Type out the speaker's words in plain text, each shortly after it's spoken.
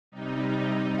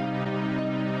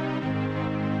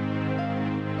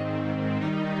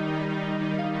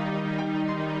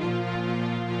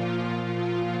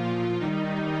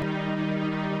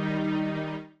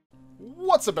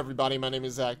What's up, everybody? My name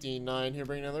is Zach-D9 here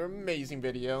bringing another amazing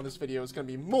video. This video is going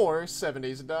to be more 7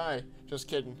 Days to Die. Just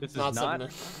kidding. This is not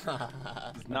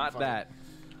that.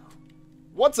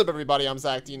 What's up, everybody? I'm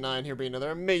Zach-D9 here bringing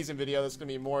another amazing video. This is going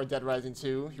to be more Dead Rising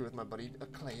 2 here with my buddy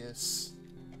Acleus.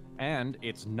 And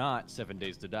it's not 7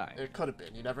 Days to Die. It could have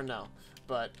been. You never know.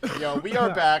 But, yo, we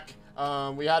are back.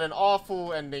 We had an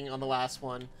awful ending on the last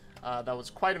one. That was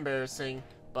quite embarrassing.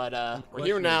 But we're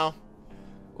here now.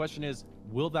 Question is,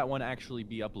 will that one actually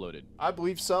be uploaded? I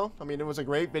believe so. I mean, it was a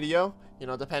great video. You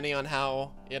know, depending on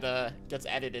how it gets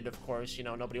edited, of course. You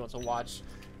know, nobody wants to watch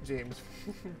James.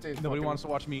 Nobody wants to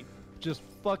watch me just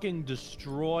fucking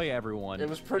destroy everyone. It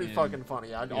was pretty fucking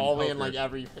funny. I'd all in like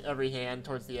every hand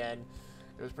towards the end.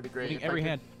 It was pretty great. Every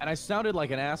hand, and I sounded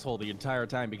like an asshole the entire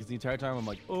time because the entire time I'm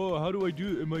like, oh, how do I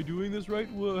do? Am I doing this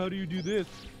right? Well, how do you do this?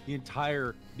 The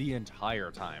entire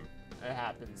time. It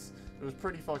happens. It was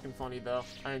pretty fucking funny though.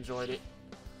 I enjoyed it.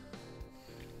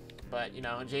 But, you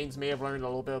know, James may have learned a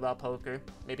little bit about poker.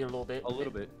 Maybe a little bit. A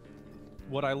little bit.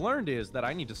 What I learned is that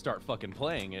I need to start fucking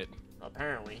playing it.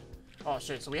 Apparently. Oh,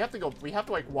 shit. So we have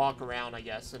to, like, walk around, I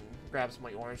guess, and grab some,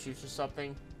 like, orange juice or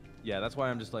something. Yeah, that's why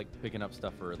I'm just, like, picking up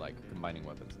stuff for, like, combining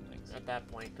weapons and things. At that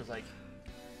point, because, like,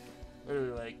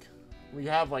 literally, like, we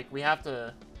have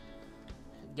to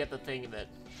get the thing that,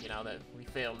 you know, that we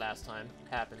failed last time.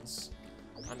 It happens.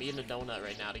 I'm eating a donut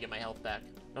right now to get my health back.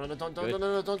 No.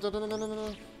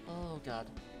 Oh, God.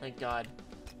 Thank God.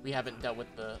 We haven't dealt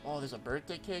with the... Oh, there's a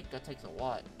birthday cake? That takes a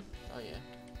lot. Oh, yeah.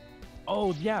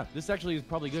 Oh, yeah. This actually is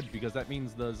probably good because that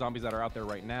means the zombies that are out there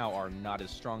right now are not as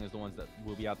strong as the ones that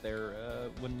will be out there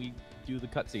when we do the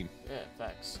cutscene. Yeah,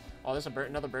 facts. Oh, there's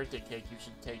another birthday cake you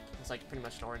should take. It's like pretty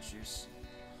much an orange juice.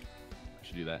 I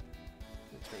should do that.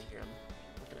 It's right here. I'm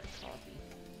looking at coffee.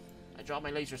 I dropped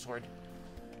my laser sword.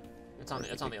 It's on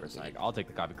the other side. I'll take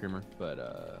the coffee creamer, but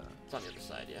it's on the other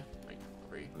side, yeah. Like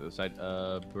over here. The other side,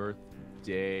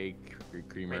 birthday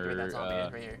creamer. Right, that zombie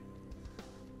right here.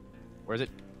 Where is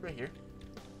it? Right here.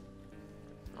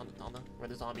 On the where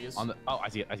the zombie is. Oh, I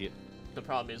see it. The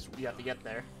problem is we have to get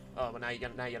there. Oh, but now you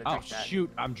gotta drink that. Oh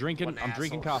shoot! I'm drinking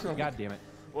coffee. God damn it!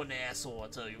 What an asshole! I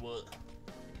tell you what.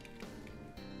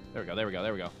 There we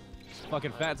go.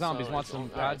 Fucking fat zombies want some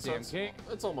goddamn cake.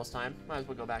 It's almost time. Might as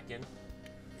well go back in.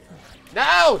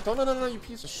 No! No, you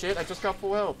piece of shit. I just got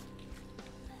full health.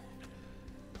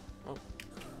 Oh.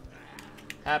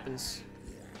 Happens.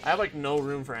 I have, like, no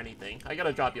room for anything. I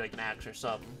gotta drop you, like, an axe or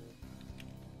something.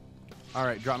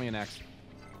 Alright, drop me an axe.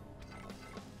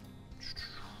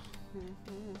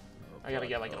 I gotta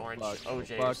get, like, an orange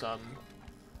OJ or something.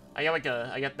 I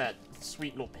got that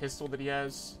sweet little pistol that he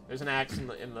has. There's an axe in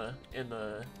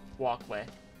the walkway.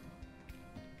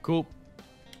 Cool.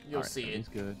 You'll see it. Everything's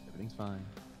good. Everything's fine.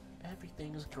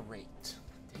 Everything's great.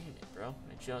 Damn it, bro.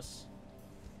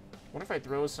 Wonder if I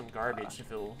throw some garbage if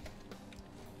it'll,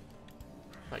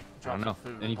 like, drop some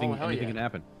food. Anything can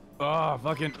happen. Oh,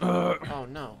 fucking. Oh,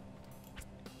 no.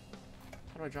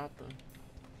 How do I drop them?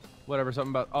 Whatever,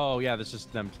 something about. Oh, yeah, that's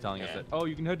just them telling us that. Oh,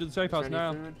 you can head to the safe house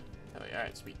now. Food? Oh, yeah,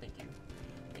 alright, sweet. Thank you.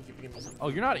 Thank you for giving me some food. Oh,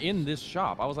 you're not in this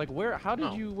shop. I was like, where? How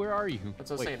did you? Where are you?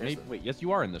 That's what I'm saying. Wait, yes,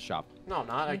 you are in the shop. No, I'm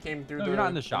not. I came through you're not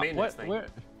in the shop. Maintenance thing. Where?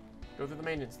 Go through the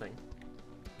maintenance thing.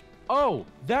 Oh,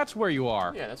 that's where you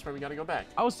are. Yeah, that's where we gotta go back.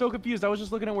 I was so confused. I was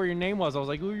just looking at where your name was. I was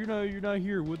like, oh, you're not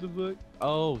here. What the fuck?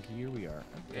 Oh, here we are.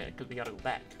 Okay. Yeah, because we gotta go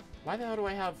back. Why the hell do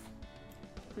I have...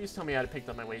 Please tell me I picked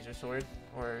up my laser sword.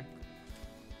 Or...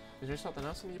 Is there something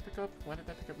else I need to pick up? Why did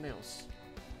I pick up nails?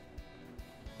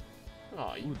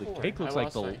 Oh, you the cake looks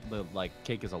like the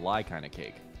cake is a lie kind of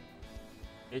cake.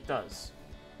 It does.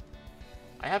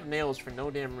 I have nails for no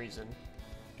damn reason.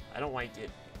 I don't like it.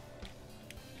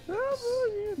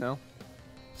 You know.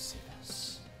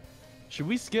 Should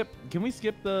we skip? Can we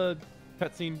skip the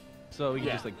cutscene so we can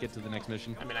just like get to the next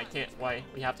mission? I mean, I can't. Why?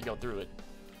 We have to go through it.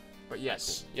 But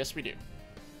yes, yes, we do.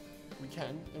 We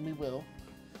can and we will.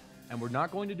 And we're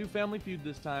not going to do Family Feud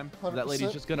this time. 100%. That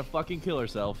lady's just gonna fucking kill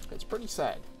herself. It's pretty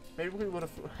sad. Maybe we would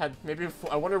have had.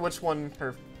 I wonder which one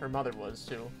her mother was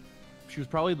too. She was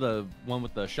probably the one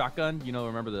with the shotgun. You know,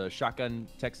 remember the shotgun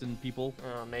Texan people?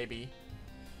 Maybe.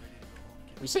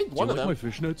 We saved one of them. Do you like my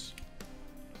fishnets?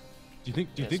 Do you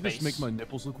think this make my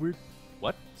nipples look weird?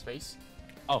 What? Space?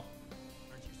 Oh.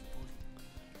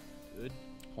 Good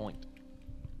point.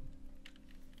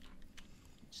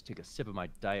 Just take a sip of my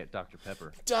Diet Dr.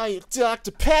 Pepper. Diet Dr.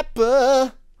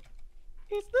 Pepper!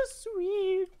 It's the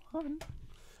sweet one.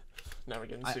 Now we're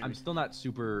getting sued. I'm still not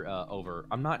super over.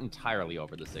 I'm not entirely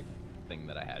over the sick thing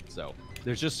that I had, so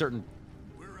there's just certain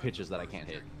pitches that I can't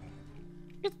hit.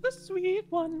 It's the sweet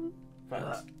one.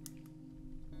 Facts.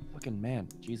 Fucking man,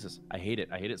 Jesus, I hate it.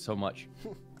 I hate it so much.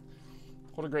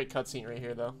 What a great cutscene right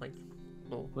here, though. Like,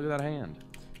 oh. Look at that hand.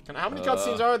 How many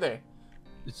cutscenes are there?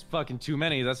 It's fucking too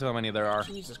many. That's how many there are.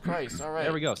 Jesus Christ! All right.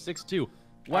 There we go. 6-2. Wow.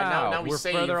 Right, now we're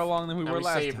save. further along than we were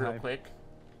last save time. real quick.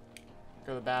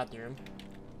 Go to the bathroom.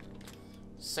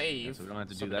 Save. Yeah, so we don't have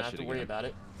to so do we that don't shit have to worry again. about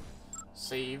it.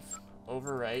 Save.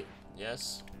 Overwrite.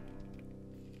 Yes.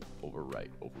 Overwrite.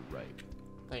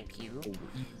 Thank you. Over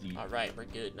easy. All right, we're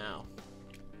good now.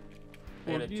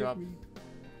 I gotta Forgive drop. me.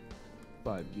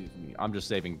 Forgive me. I'm just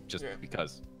saving just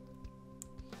because.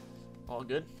 All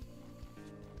good.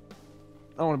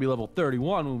 I want to be level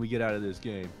 31 when we get out of this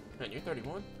game. Man, you're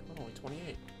 31. I'm only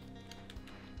 28.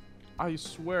 I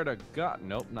swear to God.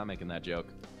 Nope, not making that joke.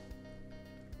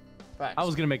 Facts. I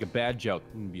was gonna make a bad joke.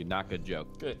 It would be a not good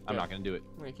joke. Good. I'm not gonna do it.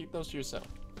 I'm gonna keep those to yourself.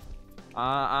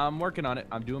 I'm working on it.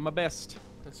 I'm doing my best.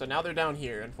 So now they're down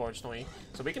here, unfortunately.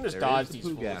 So we can just There dodge is the these poo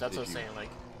fools. gas That's what I'm issue. saying. Like,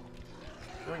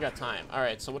 we got time. All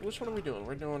right. So which one are we doing?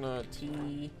 We're doing a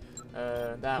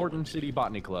that Horton one. City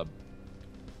Botany Club.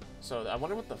 So I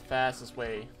wonder what the fastest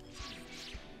way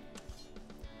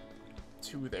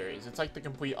to there is. It's like the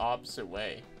complete opposite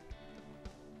way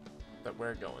that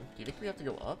we're going. Do you think we have to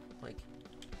go up? Like,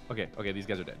 Okay, these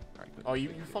guys are dead. All right, good. oh, you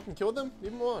fucking killed them?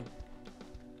 Leave them alone.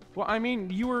 Well, I mean,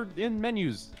 you were in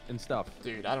menus and stuff.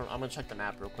 Dude, I'm gonna check the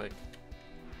map real quick.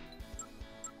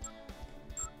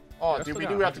 Oh, I've dude, still we got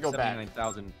do have to go back.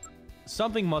 179,000.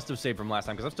 Something must have saved from last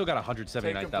time because I've still got Take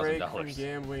a break from $179,000.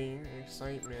 gambling,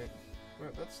 excitement. Well,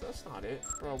 that's not it,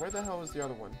 bro. Where the hell is the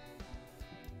other one?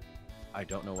 I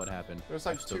don't know what happened. There's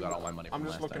like I've still two. got all my money from I'm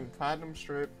just last looking time. platinum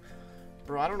strip,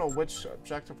 bro. I don't know which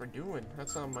objective we're doing.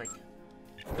 That's like.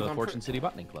 The I'm Fortune City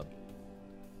Botany Club.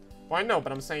 Well, I know,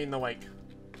 but I'm saying the like.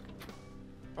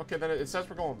 Okay, then it says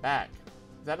we're going back.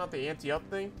 Is that not the anti-up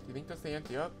thing? Do you think that's the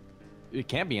anti-up? It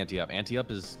can't be anti-up. Anti-up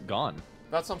is gone.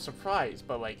 That's I'm surprised,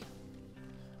 but like,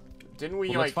 didn't we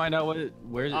Well, like? let's find out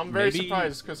where. I'm very maybe...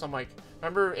 surprised because I'm like,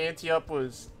 remember anti-up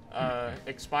was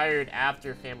expired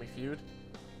after Family Feud.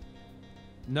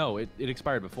 No, it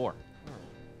expired before.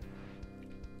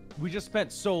 We just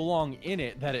spent so long in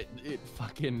it that it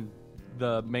fucking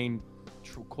the main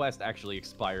quest actually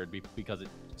expired because it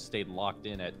stayed locked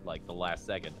in at like the last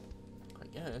second. I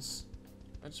guess.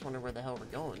 I just wonder where the hell we're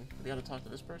going. We gotta talk to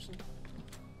this person.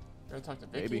 We gotta talk to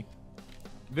Vicky. Maybe.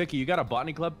 Vicky, you got a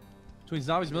botany club? Between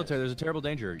zombies and military, there's a terrible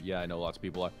danger. Yeah, I know lots of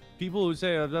people are. People who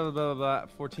say blah, blah, blah, blah,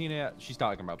 14, she's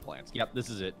talking about plants. Yep, this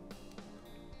is it.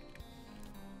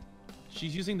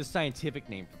 She's using the scientific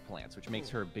name for plants, which makes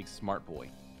her a big smart boy.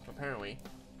 Apparently.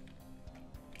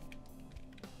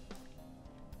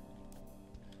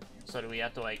 So do we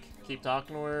have to like keep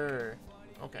talking to her or...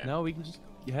 Okay. No, we can just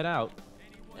head out.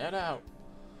 Head out.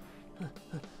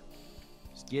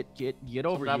 Just get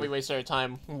over Probably here. wasted our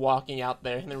time walking out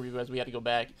there and then we realized we had to go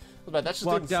back. But that just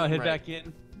Walk didn't down, seem head right. back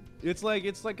in. It's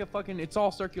like a fucking. It's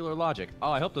all circular logic.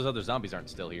 Oh, I hope those other zombies aren't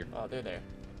still here. Oh, they're there.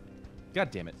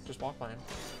 God damn it. Just walk by him.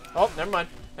 Oh, never mind.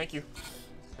 Thank you.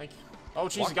 Thank you. Oh,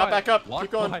 jeez, Walk he got by- back up. walk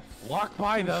Keep going. Walk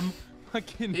by them.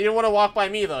 He didn't want to walk by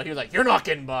me, though. He was like, you're not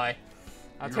getting by.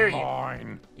 I'll tell you.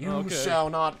 Mine. You Okay. shall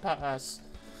not pass.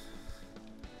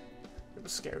 It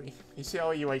was scary. You see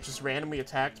how you like just randomly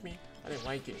attacked me? I didn't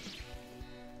like it.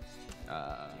 Dude,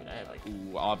 I had like...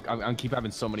 Ooh, I'm keep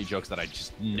having so many jokes that I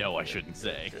just know I shouldn't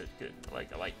say. Good. I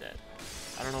like that.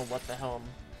 I don't know what the hell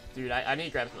Dude, I need to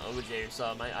grab some OJ or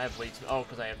something. I have way too... Oh,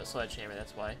 because I have a sledgehammer,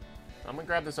 that's why. I'm gonna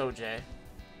grab this OJ.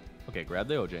 Okay, grab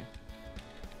the OJ.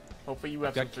 Hopefully you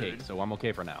have I've got some cake, food. so I'm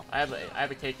okay for now. I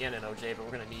have a cake and an OJ, but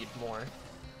we're gonna need more.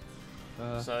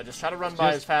 Uh, So just try to run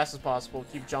by as fast as possible.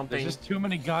 Keep jumping. There's just too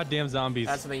many goddamn zombies.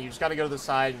 That's the thing. You just gotta go to the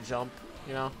side and jump.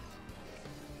 You know.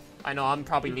 I know I'm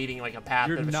probably leading like a path.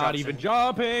 You're of not obstruction. even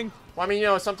jumping. Well, I mean, you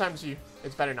know, sometimes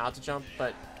it's better not to jump,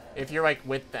 but if you're like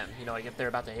with them, you know, like if they're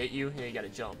about to hit you, you gotta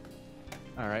jump.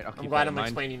 All right, I'll keep I'm glad that in I'm mind.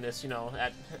 explaining this, you know,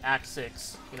 at Act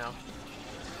 6, you know.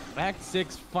 Act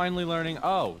 6, finally learning.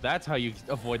 Oh, that's how you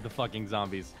avoid the fucking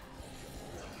zombies.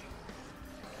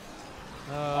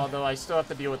 Although I still have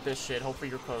to deal with this shit. Hopefully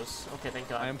you're close. Okay, thank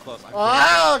God. I am close.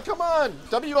 Ah, come on!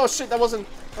 W, oh shit, that wasn't,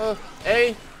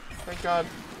 A. Thank God.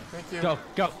 Thank you. Go.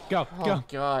 Oh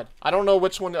God. I don't know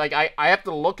which one, like, I have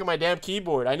to look at my damn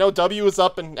keyboard. I know W is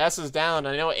up and S is down.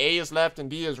 I know A is left and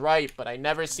D is right, but I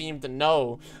never seem to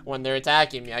know when they're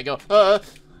attacking me. I go, I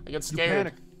get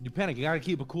scared. You panic. You gotta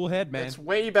keep a cool head, man. It's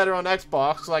way better on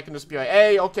Xbox, so I can just be like,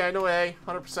 A, okay, I know A,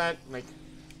 100%. Like,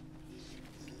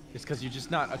 It's because you're just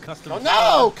not accustomed. oh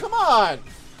no! Come on!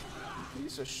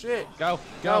 Piece of shit. Go.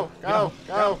 Go. No,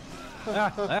 leave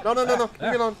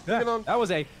me alone. Leave me alone. That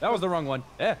was the wrong one.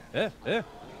 I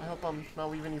hope I'm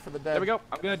not leaving you for the dead. There we go.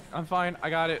 I'm good. I'm fine. I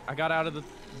got it. I got out of the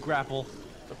grapple.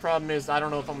 The problem is, I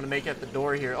don't know if I'm gonna make it at the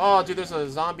door here. Oh, dude, there's a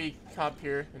zombie cop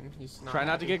here, and he's not. Try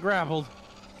not to get grappled.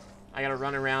 I gotta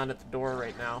run around at the door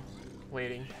right now,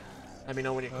 waiting. Let me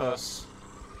know when you're close.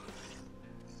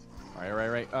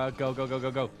 Right. Go for it. That's a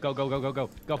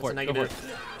negative. Go for it.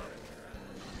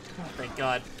 Oh, thank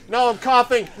God. No, I'm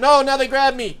coughing. No, now they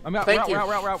grabbed me. I'm out. Thank you.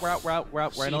 Route.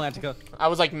 We're in Atlantica. I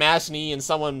was like mashing E and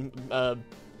someone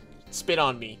spit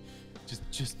on me.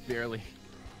 Just barely.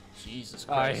 Jesus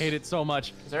Christ. I hate it so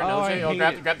much. Is there an OJ?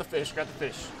 Oh, grab the fish. Grab the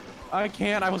fish. I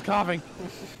can't. I was coughing.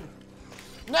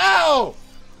 No!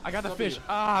 I got the fish.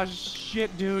 Ah,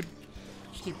 shit, dude.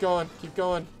 Just keep going. Keep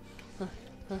going.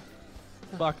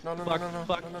 Fuck. No.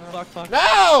 Fuck.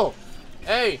 No!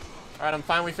 Hey! Alright, I'm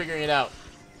finally figuring it out.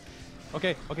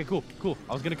 Okay, cool.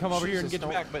 I was gonna come over here and get you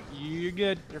back, but you're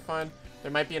good. You're fine.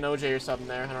 There might be an OJ or something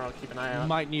there. I don't know. Keep an eye out.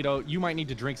 You might need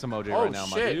to drink some OJ right now,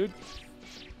 my dude.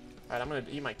 Alright, I'm gonna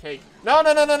eat my cake. No!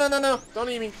 Don't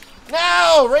eat me.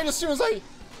 No! Right as soon as I...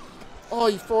 Oh,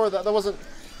 you four. That wasn't...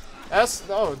 S?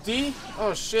 Oh, D?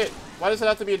 Oh, shit. Why does it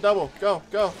have to be a double? Go.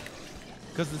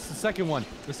 Because it's the second one.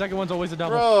 The second one's always a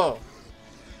double. Bro.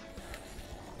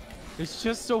 There's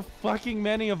just so fucking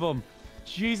many of them.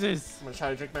 Jesus. I'm gonna try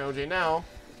to drink my OJ now.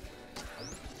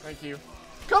 Thank you.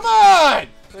 Come on!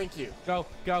 Thank you. Go.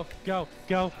 I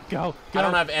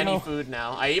don't have any food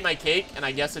now. I ate my cake, and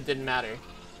I guess it didn't matter.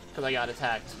 Because I got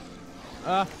attacked.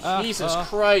 Jesus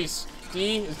Christ.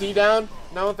 D? Is D down?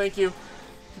 No, thank you.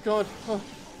 Keep going. Oh.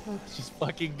 Just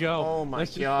fucking go. Oh my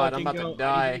God, I'm about to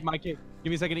die. Eat my cake. Give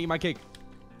me a second to eat my cake.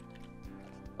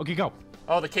 Okay, go.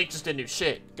 Oh, the cake just didn't do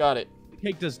shit. Got it. The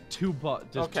cake does two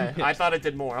okay, I thought it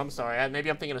did more. I'm sorry. Maybe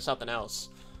I'm thinking of something else.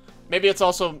 Maybe it's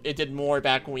also, it did more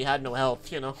back when we had no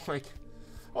health, you know? Like,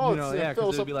 oh, yeah,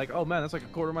 because it'd be like, oh man, that's like a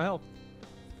quarter of my health.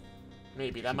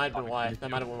 Maybe. That might have been why. That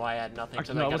might have been why I had nothing.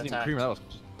 Actually, no, I wasn't even creamer. That was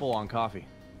just full on coffee.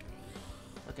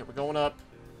 Okay, we're going up.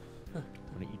 I'm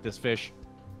gonna eat this fish.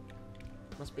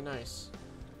 Must be nice.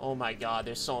 Oh my God,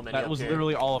 there's so many. That was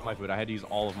literally all of my food. I had to use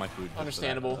all of my food.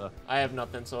 Understandable. I have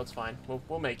nothing, so it's fine.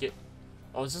 We'll make it.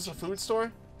 Oh, is this a food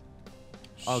store?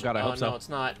 Oh God, I hope so. No, it's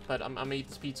not. But I'm gonna eat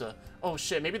this pizza. Oh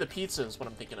shit, maybe the pizza is what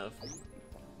I'm thinking of.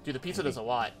 Dude, the pizza does a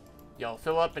lot. Yo,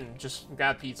 fill up and just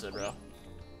grab pizza, bro.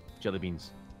 Jelly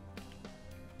beans.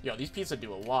 Yo, these pizza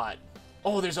do a lot.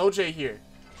 Oh, there's OJ here.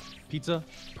 Pizza,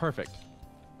 perfect.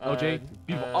 OJ,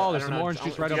 beautiful. Oh, there's some orange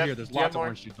juice right over here. There's lots of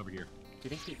orange juice over here. Do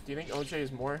you think OJ is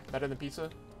better than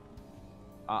pizza?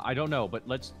 I don't know, but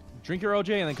let's drink your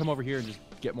OJ and then come over here and just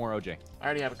get more OJ. I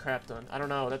already have a crap ton. I don't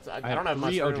know. I don't have 3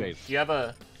 much room. OJs. Do you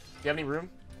have any room?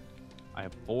 I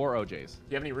have 4 OJs. Do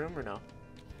you have any room or no?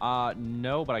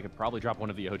 No, but I could probably drop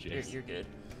one of the OJs. You're good.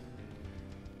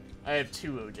 I have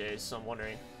 2 OJs, so I'm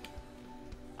wondering.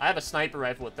 I have a sniper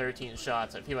rifle with 13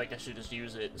 shots. I feel like I should just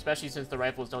use it, especially since the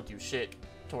rifles don't do shit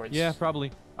towards... Yeah,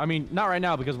 probably. I mean, not right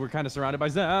now because we're kind of surrounded by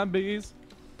zombies.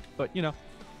 But, you know,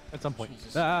 at some point.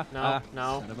 No.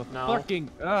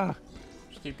 Fucking...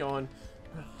 Just keep going.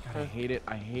 God, I hate it.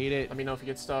 Let me know if you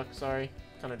get stuck. Sorry.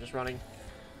 Kind of just running.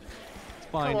 It's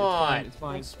fine. Come on. It's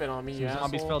fine. Don't spit on me, Some you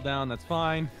zombies asshole. fell down. That's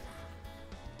fine.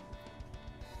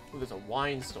 Ooh, there's a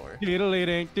wine store.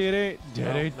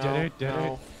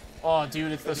 No. Oh,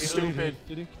 dude, it's the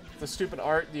stupid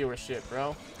art dealership,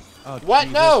 bro. Oh, what?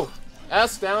 Jesus. No!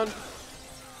 S down.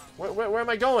 Where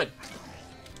am I going?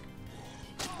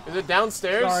 Is it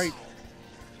downstairs? Sorry.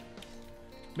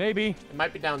 Maybe. It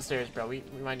might be downstairs, bro. We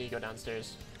might need to go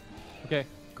downstairs. Okay,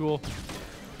 cool.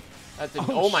 That didn't,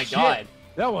 oh my shit. God.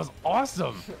 That was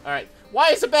awesome. All right.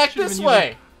 Why is it back this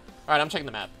way? All right, I'm checking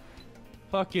the map.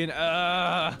 Fucking,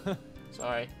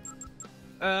 Sorry.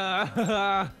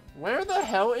 Where the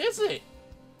hell is it?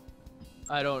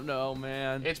 I don't know,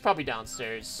 man. It's probably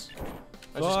downstairs.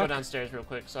 Let's just go downstairs real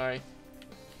quick. Sorry.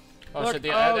 Oh Look, shit, the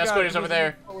escorter's over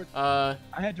there. I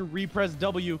had to repress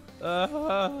W.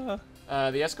 The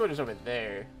escorter's over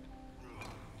there.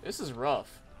 This is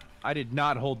rough. I did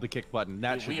not hold the kick button.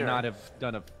 That Dude, should not have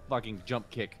done a fucking jump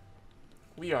kick.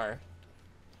 We are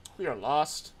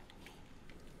lost.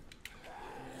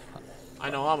 I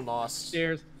know I'm lost.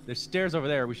 Stairs. There's stairs over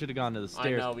there. We should have gone to the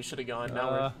stairs. I know, we should have gone.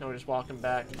 Now we're just walking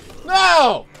back.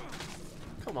 No!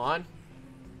 Come on.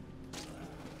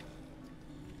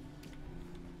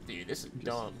 Dude, this is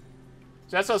dumb.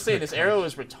 So that's what I was saying. This arrow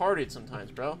is retarded sometimes,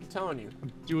 bro. I'm telling you.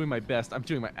 I'm doing my best. I'm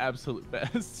doing my absolute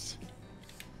best.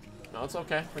 No, it's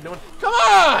okay. We're doing... Come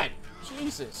on!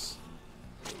 Jesus.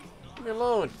 Leave me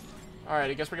alone. Alright,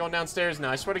 I guess we're going downstairs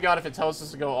now. I swear to God, if it tells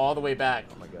us to go all the way back.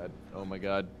 Oh my God. Oh my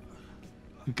God.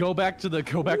 Go back to the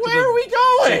Where are we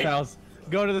going? Safe house.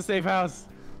 Go to the safe house.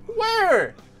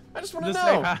 Where? I just want to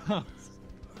know. The safe house.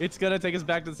 It's gonna take us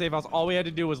back to the safe house. All we had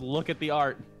to do was look at the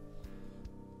art.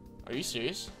 Are you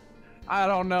serious? I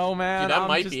don't know, man. Dude, that I'm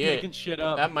might just be making it. shit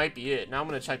up. That might be it. Now I'm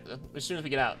gonna check as soon as we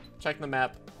get out. Check the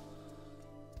map.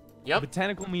 Yep.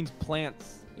 Botanical means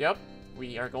plants. Yep.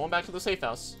 We are going back to the safe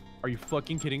house. Are you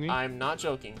fucking kidding me? I'm not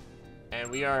joking.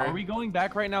 And we are... Are we going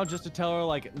back right now just to tell her,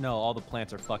 like, no, all the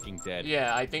plants are fucking dead?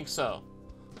 Yeah, I think so.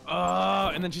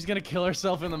 And then she's gonna kill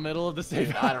herself in the middle of the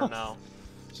safe house. I don't know.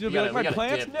 She's gonna be like, my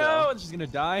plants? dip, No! though. And she's gonna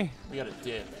die. We gotta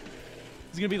dip.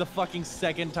 It's gonna be the fucking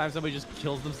second time somebody just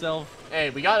kills themselves. Hey,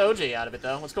 we got OJ out of it,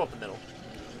 though. Let's go up the middle.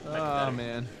 Oh,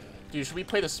 man. Dude, should we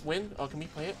play this win? Oh, can we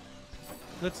play it?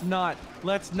 Let's not.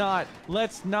 Let's not.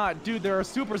 Let's not. Dude, there are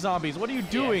super zombies. What are you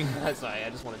doing? Yeah, sorry, I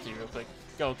just wanted to real quick.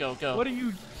 Go, go, go. What are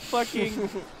you fucking...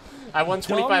 I won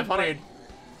 2,500.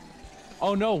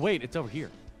 Oh, no, wait. It's over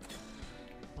here.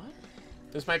 What?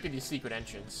 This might be the secret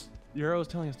entrance. Your arrow is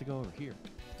telling us to go over here.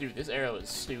 Dude, this arrow is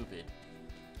stupid.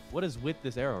 What is with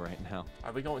this arrow right now?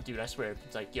 Are we going? Dude, I swear.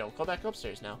 It's like, yo, go back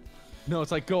upstairs now. No,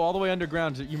 it's like go all the way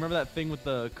underground. You remember that thing with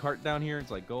the cart down here? It's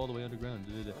like go all the way underground.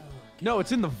 No,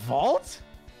 it's in the vault?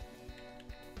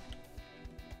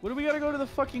 What do we gotta go to the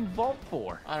fucking vault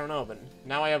for? I don't know, but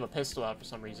now I have a pistol out for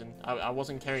some reason. I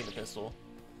wasn't carrying the pistol.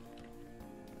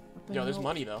 Yo, there's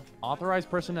money, though. Authorized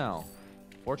personnel.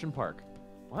 Fortune Park.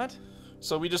 What?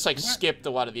 So we just, like, skipped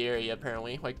a lot of the area,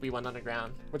 apparently. Like, we went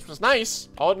underground, which was nice.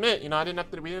 I'll admit, you know, we didn't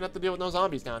have to deal with no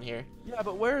zombies down here. Yeah,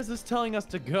 but where is this telling us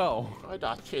to go?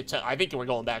 I think we're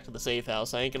going back to the safe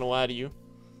house. I ain't gonna lie to you.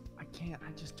 I can't.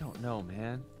 I just don't know,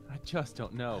 man. I just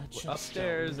don't know.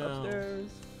 Upstairs.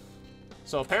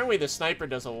 So apparently the sniper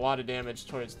does a lot of damage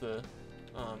towards the,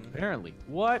 Apparently.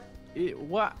 What?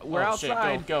 What? We're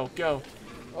outside. Shit. Go, go,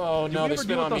 go. Oh, no, they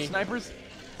spit on me. Snipers?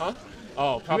 Huh?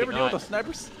 Oh, probably Did we ever not. deal with those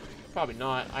snipers? Probably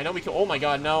not. I know we could. Oh my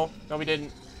god, no. No, we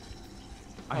didn't.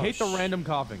 I hate the random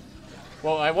coughing.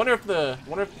 Well, I wonder if the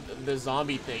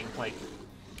zombie thing, like...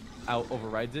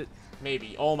 overrides it?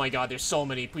 Maybe. Oh my god, there's so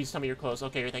many. Please tell me you're close.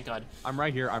 Okay, thank god. I'm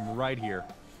right here. I'm right here.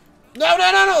 No,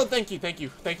 no, no, no! Thank you, thank you.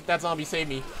 That zombie saved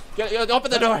me. Open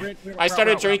the door! I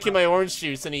started drinking my orange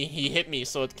juice and he hit me,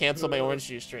 so it canceled my orange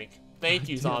juice drink. Thank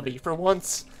you, zombie. For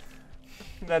once,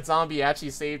 that zombie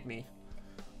actually saved me.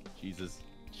 Jesus.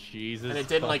 And it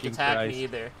didn't, like, attack me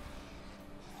either.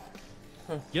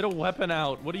 Get a weapon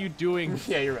out. What are you doing?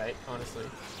 Yeah, you're right, honestly.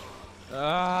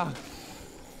 What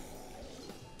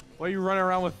are you running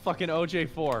around with fucking OJ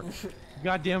for?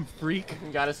 Goddamn freak.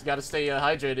 Gotta stay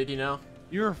hydrated, you know?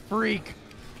 You're a freak.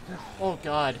 Oh,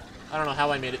 God. I don't know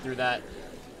how I made it through that.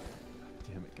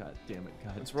 Damn it, God damn it,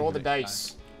 God. Let's roll the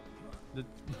dice.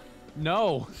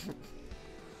 No.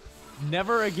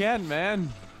 Never again, man.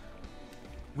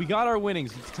 We got our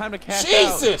winnings. It's time to cash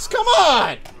out. Jesus, come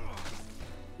on! Are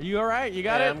you alright? You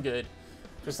got it? Yeah, I'm good.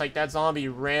 Just like that zombie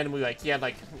randomly, like, he had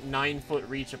like 9-foot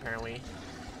reach apparently.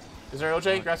 Is there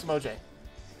OJ? Grab some OJ.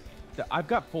 I've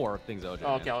got 4 things OJ.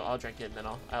 Oh, okay, I'll drink it and then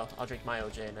I'll drink my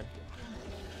OJ and then.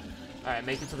 Alright,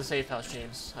 make it to the safe house,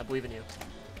 James. I believe in you.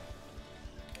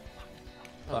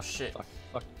 Oh shit.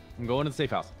 Fuck. I'm going to the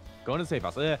safe house. Going to the safe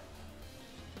house. Going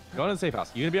to the safe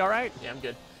house. You gonna be alright? Yeah, I'm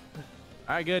good.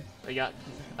 Alright, good.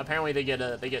 Apparently they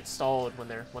get stalled when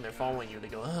they're following you. They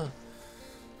go, ugh.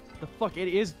 The fuck? It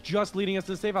is just leading us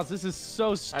to the safe house. This is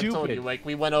so stupid. I told you, like,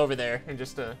 we went over there and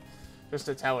just to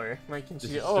tell her. Like, and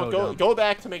she, go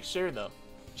back to make sure though.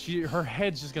 Her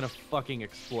head's just gonna fucking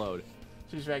explode.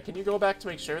 She's right. Can you go back to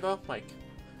make sure though? Like,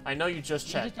 I know you just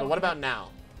checked, but what about now?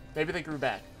 Maybe they grew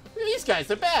back. Look at these guys.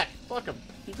 They're back. Fuck them.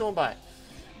 Keep going by.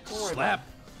 Don't worry about it.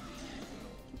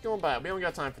 Keep going by. We don't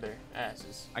got time for their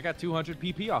asses. I got 200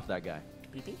 PP off that guy.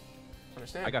 PP?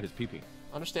 Understand? I got his PP.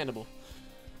 Understandable.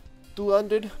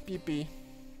 200 PP.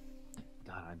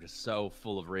 God, I'm just so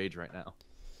full of rage right now.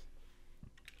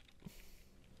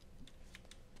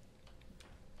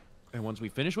 And once we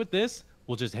finish with this,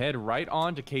 we'll just head right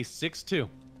on to case 6-2.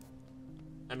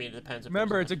 I mean, it depends.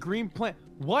 Remember, it's a green plant.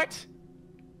 What?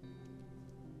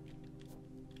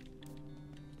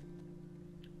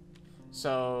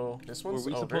 So this one's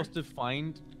over.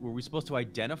 Were we supposed to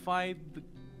identify the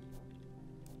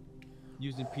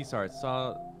used in peace art?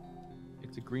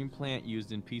 It's a green plant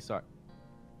used in peace art.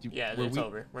 Yeah, it's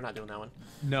over. We're not doing that one.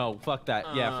 No, fuck that.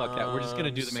 Yeah, fuck that. We're just gonna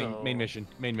do the main mission.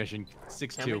 Main mission.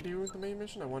 6-2. Can we do the main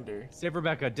mission? I wonder. Save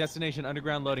Rebecca. Destination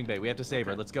underground loading bay. We have to save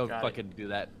her. Let's go fucking do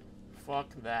that. Fuck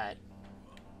that.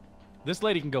 This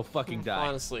lady can go fucking die.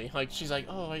 Honestly, like she's like,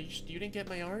 oh, you didn't get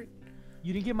my art?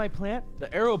 You didn't get my plant?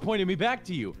 The arrow pointed me back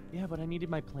to you. Yeah, but I needed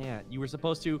my plant. You were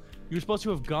supposed to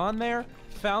have gone there,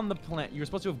 found the plant. You were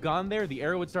supposed to have gone there, the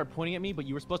arrow would start pointing at me, but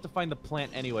you were supposed to find the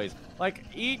plant anyways. Like,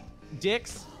 eat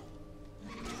dicks.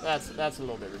 That's a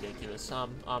little bit ridiculous.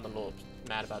 I'm a little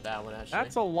mad about that one actually.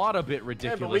 That's a lot of bit Yeah,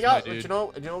 ridiculous, but we got. my dude. You know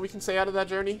what we can say out of that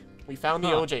journey? We found the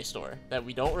OJ store that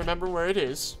we don't remember where it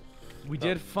is. We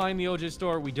did find the OJ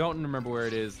store. We don't remember where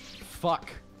it is. Fuck.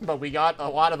 But we got a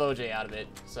lot of OJ out of it.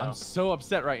 So. I'm so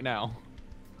upset right now.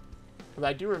 But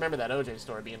I do remember that OJ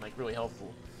store being like really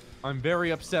helpful. I'm very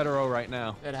upset-ero right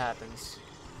now. It happens.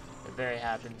 It very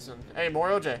happens. And hey, more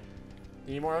OJ.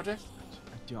 You need more OJ? I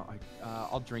don't.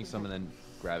 I'll drink some and then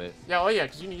grab it. Yeah. Oh yeah,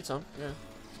 cause you need some. Yeah.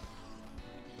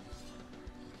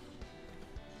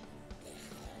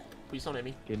 Please don't hit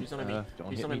me. Please don't hit me.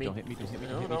 Don't hit me. Don't hit me. Don't hit me.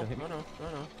 No, Don't hit me.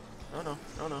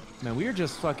 no. Man, we were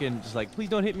just fucking like, please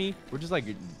don't hit me. We're just like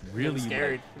really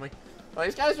scared. like, I'm like, oh,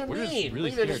 these guys are we're just mean. really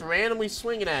Look, they're just scared. randomly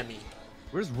swinging at me.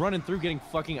 we're just running through, getting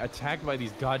fucking attacked by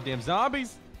these goddamn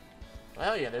zombies.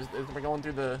 Well, yeah, we're going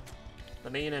through the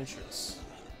main entrance.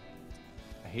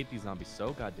 I hate these zombies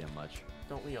so goddamn much.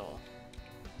 Don't we all?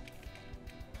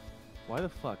 Why the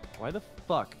fuck? Why the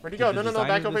fuck? Where'd you did go? the No, designers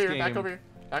back of over this here. Back game- over here.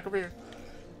 Back over here.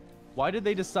 Why did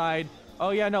they decide?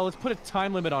 Oh yeah, no, let's put a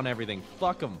time limit on everything.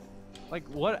 Fuck them. Like,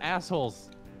 what assholes?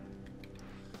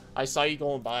 I saw you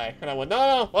going by, and I went,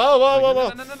 no,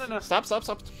 whoa. No. Stop.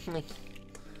 Am I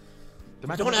We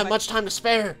don't coming have back? much time to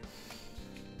spare.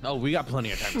 Oh, we got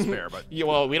plenty of time to spare, but. Yeah,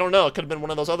 well, we don't know. It could have been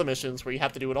one of those other missions where you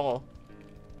have to do it all.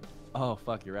 Oh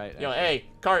fuck, you're right. Yo, actually. hey,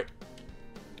 cart.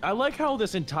 I like how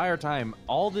this entire time,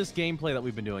 all this gameplay that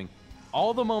we've been doing,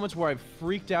 all the moments where I've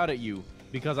freaked out at you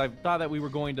because I thought that we were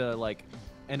going to like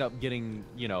end up getting,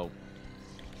 you know,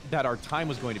 that our time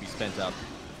was going to be spent up.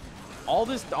 All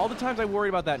the times I worried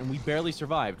about that and we barely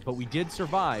survived, but we did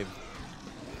survive.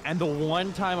 And the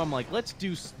one time I'm like, let's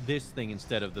do this thing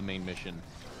instead of the main mission.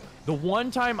 The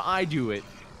one time I do it,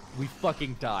 we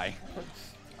fucking die.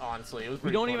 Honestly, it was We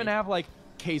pretty don't funny. even have like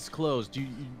case closed. You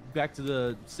back to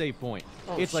the save point.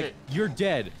 Oh, It's like shit. you're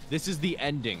dead. This is the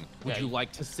ending. Would Yeah, you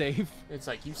like to save? It's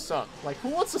like, you suck. Like, who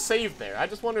wants to save there? I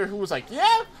just wonder who was like,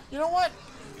 yeah, you know what?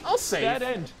 I'll save. Bad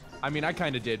end. I mean, I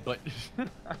kind of did, but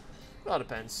Well, it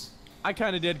depends. I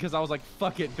kind of did because I was like,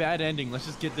 fuck it, bad ending. Let's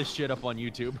just get this shit up on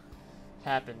YouTube.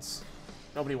 Happens.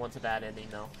 Nobody wants a bad ending,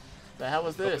 though. The hell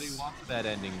was Nobody this? wants that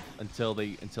ending until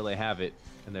they have it,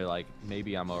 and they're like,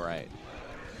 maybe I'm alright.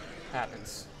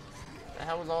 Happens. The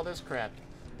hell was all this crap?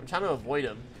 I'm trying to avoid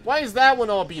him. Why is that one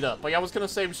all beat up? Like, I was gonna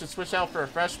say we should switch out for a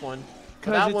fresh one. But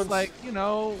Because that it's one's like, you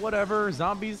know, whatever.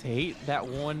 Zombies hate that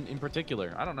one in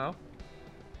particular. I don't know.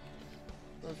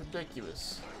 That's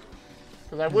ridiculous.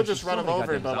 Because I would just so run him many over,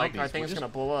 goddamn but like our zombies. thing's We're gonna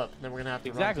blow up. Then we're gonna have to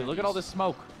Exactly. run Look through at all these this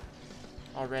smoke.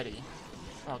 already.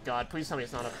 Oh god, please tell me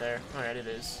it's not up there. Alright, it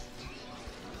is.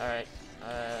 Alright.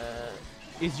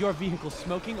 Is your vehicle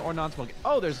smoking or non-smoking?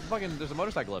 Oh, there's a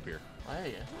motorcycle up here.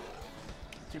 Hey.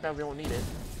 Too bad we don't need it.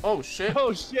 Oh shit.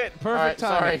 Oh shit! Perfect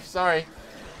Alright, timing. sorry.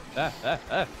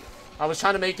 Ah. I was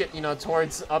trying to make it, you know,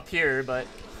 towards up here, but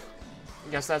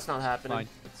I guess that's not happening.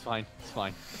 Fine. It's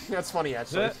fine. That's funny,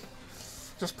 actually.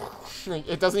 Just,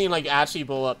 it doesn't even, like, actually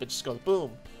blow up. It just goes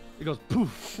boom. It goes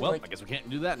poof. Well, Like- I guess we can't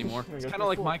do that anymore. I It's guess kind we're of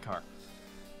like cool. my car.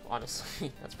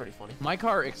 Honestly, that's pretty funny. My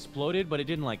car exploded, but it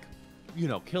didn't like, you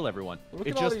know, kill everyone. Look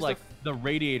It at all just these like the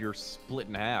radiator split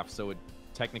in half, so it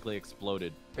technically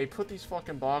exploded. They put these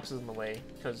fucking boxes in the way,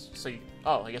 because, so you...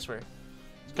 Oh, I guess we're...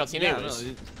 Cutscene Yeah, no, anyways. they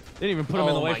didn't even put them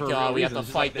in the Oh way my for a God, real we have reason. to It's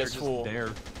just like fight they're this just fool. there.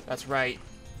 That's right.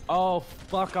 Oh,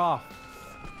 fuck off.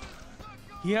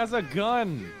 He has a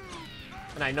gun.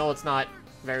 And I know it's not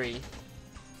very...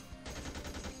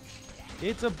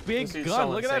 It's a big This dude's gun. so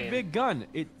Look at that insane. big gun.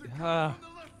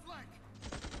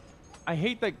 I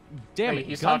hate that. Damn Hey, it,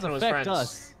 he's guns talking to his affect friends.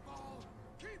 us.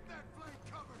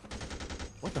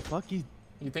 What the fuck? You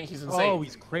think he's insane? Oh,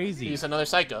 he's crazy. He's another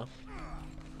psycho.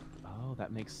 Oh,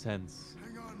 that makes sense.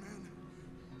 Hang on, man.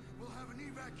 We'll have an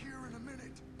evac here in a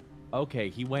minute. Okay,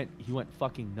 he went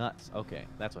fucking nuts. Okay,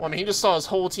 that's what. Well, I mean, he just saw his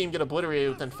whole team get obliterated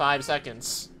within 5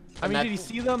 seconds. I And mean, that- did he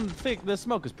see them? Thick. The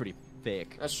smoke is pretty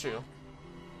thick. That's true.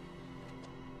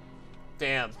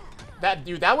 Damn.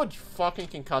 That would fucking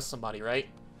concuss somebody, right?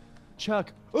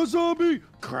 Chuck, a zombie.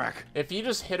 Crack. If you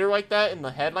just hit her like that in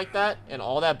the head like that, and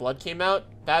all that blood came out,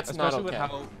 that's not okay.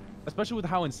 Especially with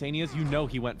how insane he is, you know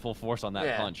he went full force on that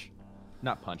Yeah. punch.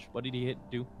 Not punch. What did he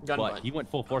do? Gun butt. butt. He went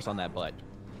full force on that butt.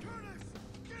 Curtis,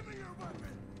 give me your weapon.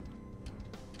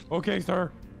 Okay,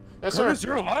 sir. Yes, sir.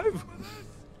 you're alive.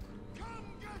 Come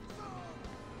get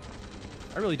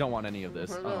some. I really don't want any of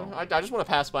this. Oh. I just want to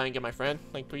pass by and get my friend.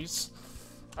 Like, please.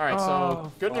 Alright, so,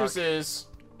 Oh, good fuck. news is,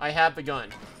 I have the gun.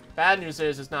 Bad news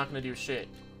is, it's not going to do shit.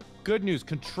 Good news.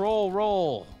 Control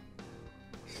roll.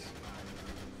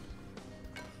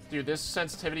 Dude, this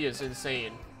sensitivity is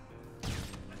insane.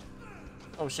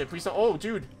 Oh shit, please don't. Oh,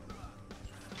 dude.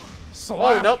 Slap.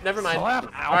 Oh, nope, never mind.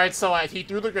 Slap. Ow. Alright, so he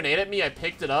threw the grenade at me, I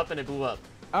picked it up, and it blew up.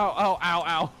 Ow, ow, ow,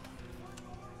 ow.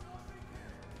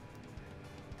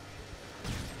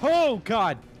 Oh,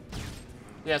 God.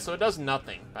 Yeah, so it does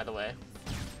nothing, by the way.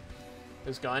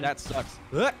 His gun. That sucks.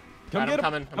 Come Alright, get him.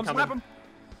 I'm Come coming. slap him.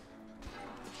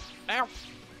 Ow.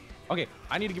 Okay,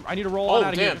 I need to roll Oh, on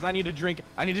out of here damn. because I need to drink.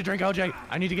 I need to drink, OJ.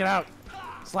 I need to get out.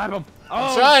 Slap him.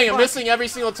 I'm Oh, trying, I'm fuck. missing every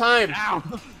single time.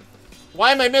 Ow.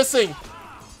 Why am I missing?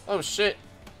 Oh, shit.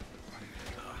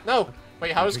 No.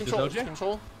 Wait, how is Drink control? this, OJ?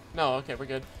 Control? No, okay, we're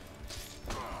good.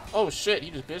 Oh, shit, he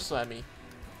just bitch slapped me.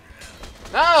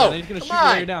 No! And then he's gonna Come shoot you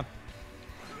while on! you're down.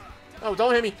 Oh,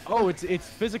 don't hit me. Oh, it's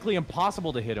physically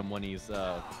impossible to hit him when he's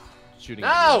shooting.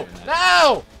 No! at you.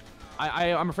 No!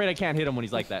 I'm afraid I can't hit him when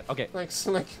he's like that. Okay. Like,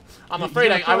 I'm He's afraid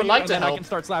gonna I throw would you, like and to then I help. can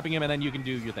start slapping him, and then you can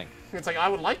do your thing. It's like, I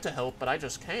would like to help, but I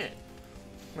just can't.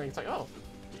 Like, it's like, oh.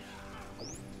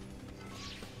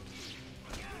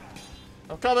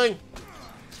 I'm coming!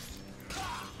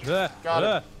 Got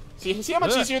it. See how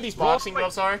much easier these boxing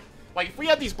gloves are? Like, if we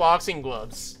had these boxing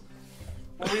gloves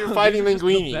when we were fighting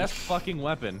Linguini. Best fucking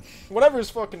weapon. Whatever his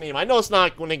fucking name. I know it's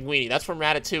not Linguini. That's from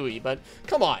Ratatouille, but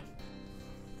come on.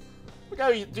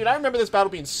 Dude, I remember this battle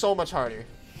being so much harder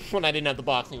when I didn't have the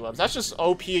boxing gloves. That's just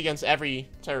OP against every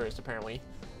terrorist, apparently.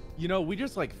 You know, we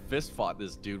just like fist fought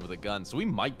this dude with a gun, so we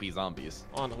might be zombies.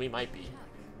 Oh, no, we might be.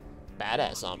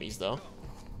 Badass zombies, though.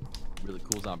 Really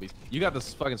cool zombies. You got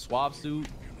this fucking swab suit.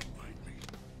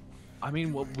 I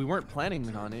mean, well, we weren't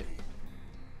planning on it.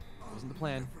 Wasn't the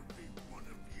plan.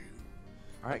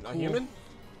 All right, Not cool. human?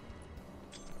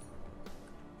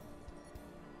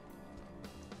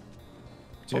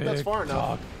 Hope that's far enough.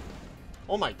 Dog.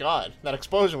 Oh my god, that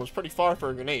explosion was pretty far for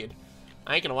a grenade.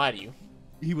 I ain't gonna lie to you.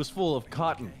 He was full of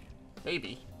cotton.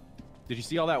 Maybe. Did you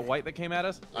see all that white that came at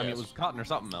us? I mean, it Yes. was cotton or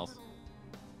something else.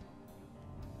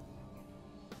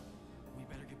 We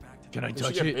better get back to Can I Did she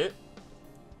touch get it? bit?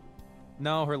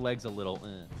 No, her leg's a little.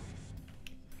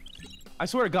 I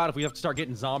swear to God, if we have to start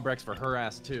getting Zombrex for her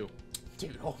ass too.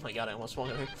 Dude, oh my god, I almost swung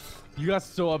at her. You got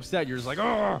so upset. You're just like,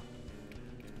 oh.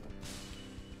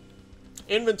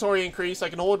 Inventory increase. I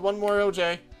can hold one more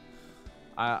OJ.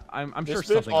 I'm This sure bitch?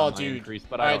 something Oh, on mine dude. increased,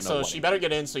 but I Alright, don't know so what she it better is.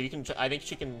 get in so you can. I think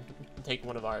she can take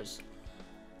one of ours.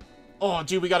 Oh,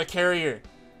 dude, we got a carrier.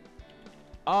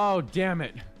 Oh, damn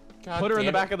it. God Put her in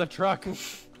the damn it. back of the truck.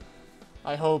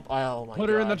 I hope. Oh my god. Put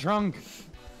her in the trunk.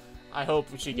 I hope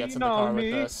she gets in the Know car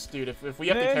me. with us. Dude, if we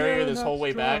have to Then carry her you're this not whole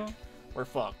way back, strong. we're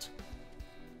fucked.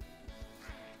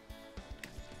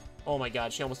 Oh my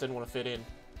god, she almost didn't want to fit in.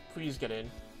 Please get in.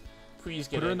 Please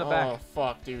get Put her in. in the Oh, back.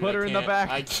 fuck, dude. Put her in the can't. back.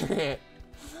 I can't.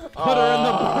 Put her in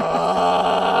the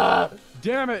back.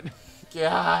 Damn it.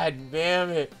 God damn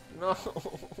it. No.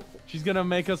 She's gonna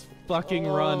make us fucking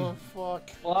run. Oh,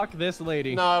 fuck. Block this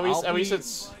lady. No, at least, I'll be-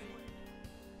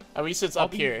 at least it's I'll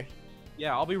up be- here.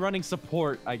 Yeah, I'll be running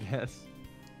support, I guess.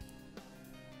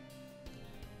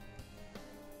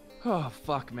 Oh,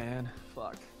 fuck, man.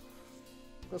 Fuck.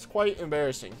 That's quite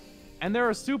embarrassing. And there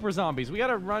are super zombies. We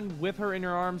gotta run with her in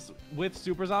your arms with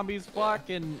super zombies.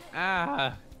 Fucking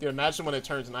Dude, imagine when it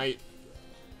turns night.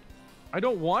 I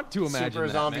don't want to imagine Super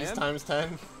that, zombies man. times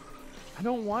 10. I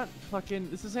don't want fucking.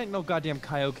 This ain't no goddamn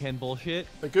Kaioken bullshit.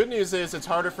 The good news is it's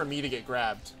harder for me to get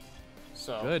grabbed.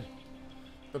 So. Good.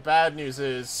 The bad news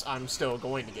is I'm still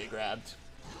going to get grabbed.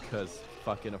 Cause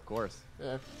fucking of course.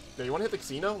 Yeah. Do you want to hit the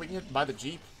casino? We can buy the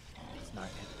Jeep. It's not.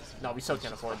 No, we still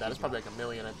can't afford that. It's probably like $1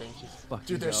 million, I think. Fucking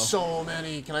Dude, there's go. so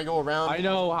many. Can I go around? I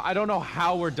know. I don't know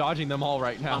how we're dodging them all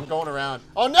right now. I'm going around.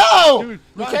 Oh no! Dude,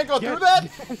 we run, can't go get- through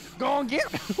that? Go and get.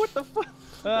 What the fuck?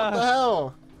 What the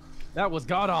hell? That was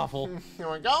god awful. You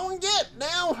want to go and get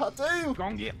now? I do. Go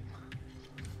and get.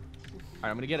 Alright,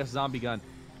 I'm gonna get a zombie gun.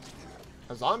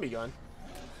 A zombie gun?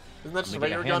 Isn't that just a I'm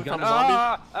gonna regular get gun handgun.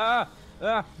 from a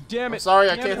zombie? Damn it. I'm sorry,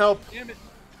 I Damn can't it, help. Damn it.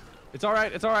 It's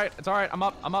alright, it's alright, it's alright. I'm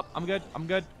up, I'm good, I'm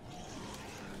good.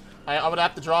 I would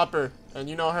have to drop her, and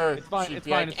you know her. It's fine, She'd it's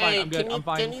be fine, like, it's fine, "Hey, I'm good, can you, I'm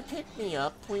fine." Can you pick me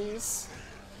up, please?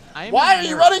 I'm Why are you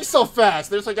here. running so fast?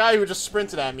 There's a guy who just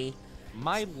sprinted at me.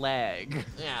 My leg.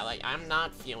 Yeah, like, I'm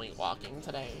not feeling walking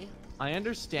today. I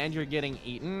understand you're getting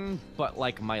eaten, but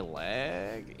like my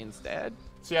leg instead.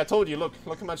 See, I told you, look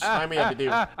how much time we have to do.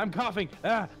 I'm coughing.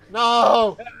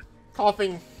 No!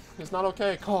 Coughing is not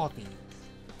okay. Coughing.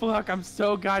 Fuck, I'm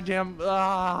so goddamn. Dude,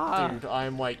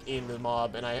 I'm like in the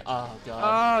mob and oh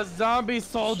god. Zombie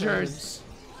soldiers. James.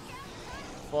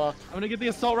 Fuck. I'm gonna get the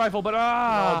assault rifle, but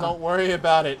No, don't worry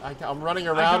about it. I'm running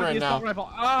around right now. Rifle.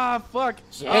 Fuck.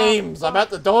 James, I'm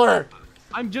at the door.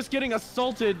 I'm just getting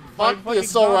assaulted. by Fuck the fucking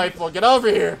assault zombies. rifle. Get over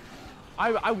here.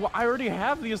 I already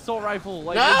have the assault rifle.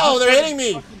 Like, No, it's they're just- hitting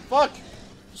me. Fuck.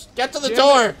 Just get to the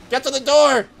door! Get to the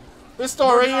door! This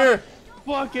door right here!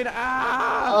 Fucking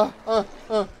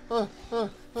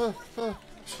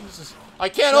Jesus. I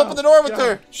can't open the door with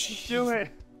her! Do it.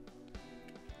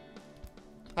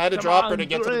 I had to Come drop her on, to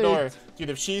get to do the door. it. Dude,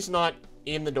 if she's not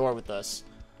in the door with us.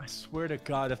 I swear to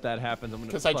God, if that happens, I'm gonna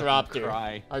Because I dropped her.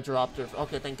 cry. I dropped her.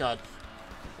 Okay, thank God.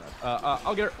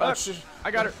 I'll get her. Oh,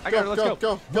 I got her. I got her. Let's go.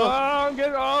 Go.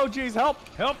 Oh, jeez. Help.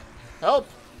 Help. Help!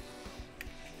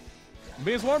 I'm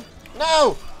being swarmed.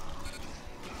 No!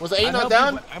 Was A not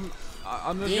down? I'm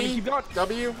just gonna keep going.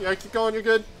 W? Yeah, keep going, you're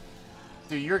good.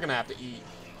 Dude, you're gonna have to eat.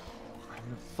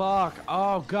 Fuck.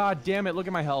 Oh, God damn it. Look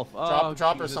at my health. Oh,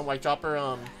 Drop her some, like, drop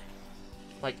her,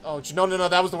 like, oh, no,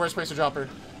 that was the worst place to drop her.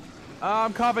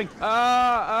 I'm coughing.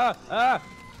 I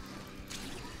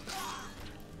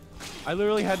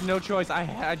literally had no choice.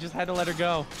 I just had to let her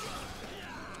go.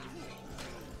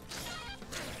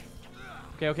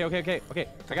 Okay.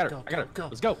 I got her. Go.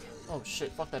 Let's go. Oh,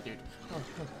 shit, fuck that dude.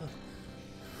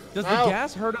 Does the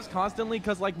gas hurt us constantly?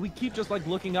 Because, like, we keep just, like,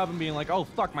 looking up and being like, oh,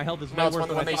 fuck, my health is way No, it's worse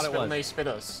than I thought it was. when they spit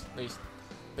us.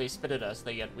 They spit at us,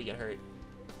 we get hurt.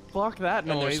 Fuck that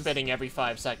noise. And they're spitting every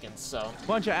 5 seconds, so.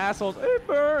 Bunch of assholes. It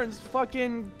burns.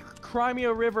 Fucking cry me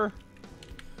a river.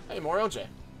 Hey, more OJ.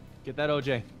 Get that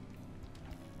OJ.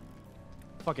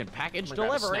 Fucking package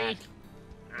delivery.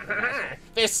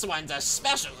 This one's a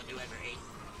special delivery.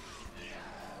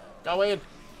 Go in.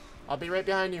 I'll be right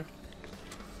behind you.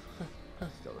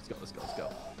 Let's go.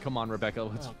 Come on, Rebecca.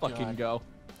 Let's fucking go.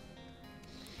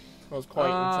 That was quite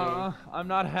insane. I'm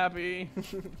not happy.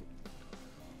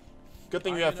 Good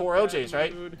thing you have 4 OJs,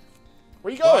 right? Mood.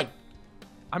 Where you going?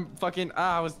 I'm fucking.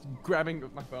 I was grabbing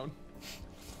my phone.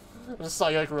 I just saw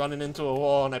you like running into a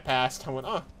wall and I passed. I went,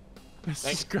 oh.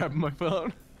 Just grabbing my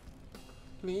phone.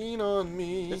 Lean on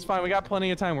me. It's fine. We got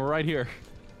plenty of time. We're right here.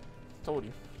 Told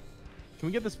you. Can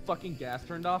we get this fucking gas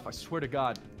turned off? I swear to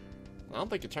God. I don't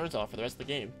think it turns off for the rest of the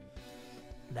game.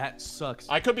 That sucks.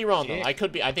 I could be wrong though. I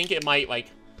think it might like,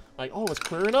 oh, it's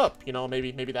clearing up. You know,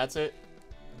 maybe that's it.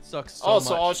 It sucks so much.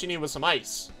 So all she needed was some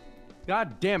ice.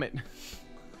 God damn it.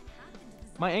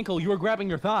 My ankle, you were grabbing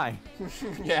your thigh.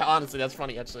 Yeah, honestly, that's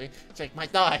funny actually. It's like my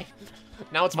thigh.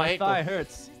 Now it's my ankle. My thigh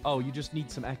hurts. Oh, you just need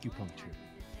some acupuncture.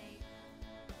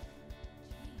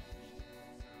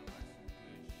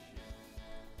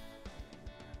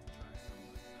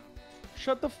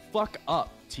 Shut the fuck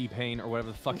up, T-Pain, or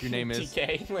whatever the fuck your name is.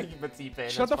 TK, like, but T-Pain.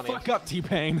 Shut the fuck up,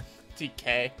 T-Pain.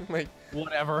 TK, like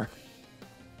whatever.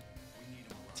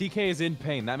 TK is in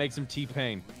pain. That makes him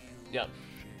T-Pain. Yep.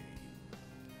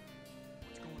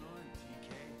 What's going on,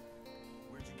 TK?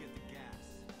 Where'd you get the gas?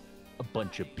 A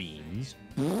bunch of beans.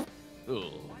 Ugh. Why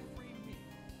frame me?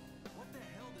 What the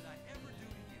hell did I ever do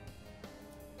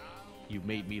to you? You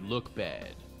made me look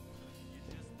bad.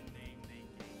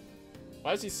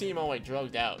 Why does he seem all like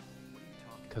drugged out?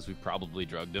 Because we probably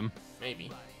drugged him. Maybe.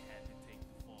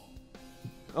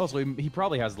 Oh, so he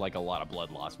probably has like a lot of blood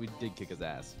loss. We did kick his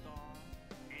ass.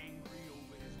 Angry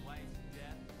over his wife's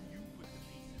death, you put the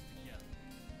pieces together.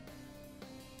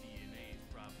 DNA is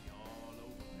probably all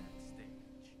over that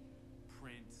stage.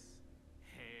 Prints,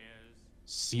 hairs,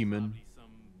 Semen. probably some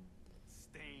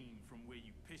stain from where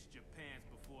you pissed your pants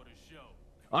before the show.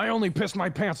 I only pissed my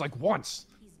pants like once.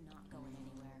 He's not going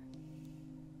anywhere.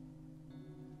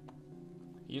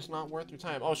 He's not worth your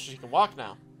time. Oh, she can walk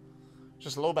now.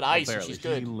 Just a little bit of ice and she's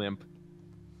good. Limp.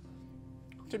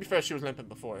 To be fair, she was limping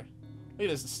before. Look at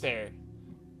this stare.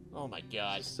 Oh my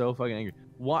god. So fucking angry.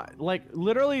 Why? Like,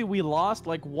 literally, we lost.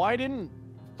 Like, why didn't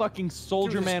fucking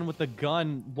Soldier Dude, Man with the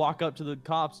gun walk up to the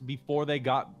cops before they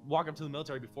walk up to the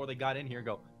military before they got in here and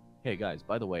go, hey guys,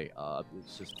 by the way,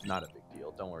 it's just not a big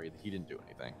deal. Don't worry, he didn't do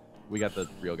anything. We got the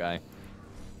real guy.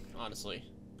 Honestly.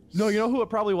 No, you know who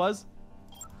it probably was?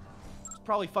 It's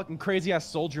probably fucking crazy ass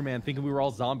Soldier Man thinking we were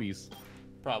all zombies.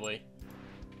 Probably.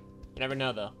 You never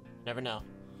know though. Never know.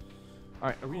 All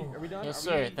right, are we done? Yes,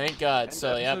 Are we sir. done? Thank God. End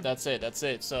So, the yep, episode? that's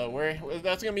it. So,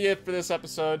 that's gonna be it for this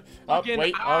episode. Oh, Fucking-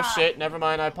 wait. Oh, shit. Never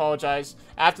mind. I apologize.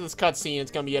 After this cutscene, it's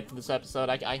gonna be it for this episode.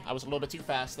 I was a little bit too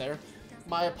fast there.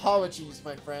 My apologies,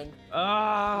 my friend.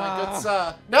 My good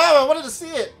sir. No, I wanted to see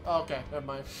it. Oh, okay, never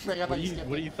mind. What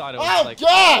do you thought it was Oh, like?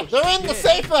 God! They're in the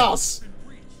safe house!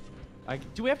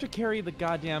 Do we have to carry the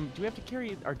goddamn? Do we have to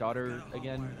carry our daughter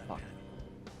again? Fuck.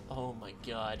 Oh, my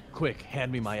God. Quick,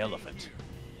 hand me my elephant.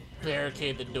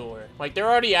 Barricade the door. Like, they're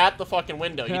already at the fucking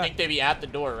window. You think they'd be at the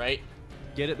door, right?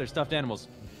 Get it? They're stuffed animals.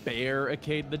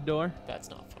 Barricade the door. That's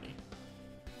not funny.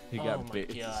 He Oh got my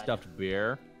it's a God. stuffed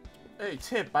bear. Hey,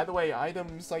 tip, by the way,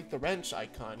 items like the wrench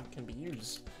icon can be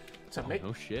used to Oh, make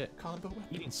no shit. combo weapons.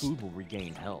 Eating food will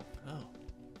regain health. Oh.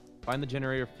 Find the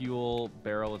generator, fuel,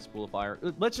 barrel, and spool of fire.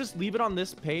 Let's just leave it on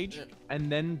this page,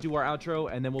 and then do our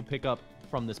outro, and then we'll pick up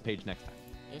from this page next time.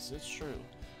 Yes, it's true.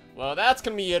 Well, that's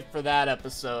going to be it for that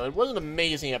episode. It was an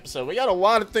amazing episode. We got a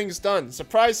lot of things done,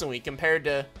 surprisingly, compared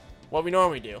to what we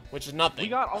normally do, which is nothing. We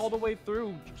got all the way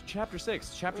through Chapter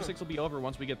 6. Chapter 6 will be over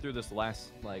once we get through this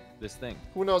last, this thing.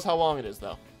 Who knows how long it is,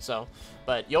 though. So,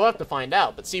 but you'll have to find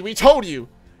out. But see, we told you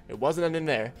it wasn't ending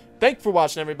there. Thanks for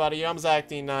watching, everybody. I'm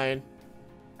Zach9.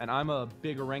 And I'm a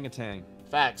big orangutan.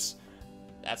 Facts.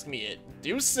 That's going to be it.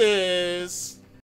 Deuces!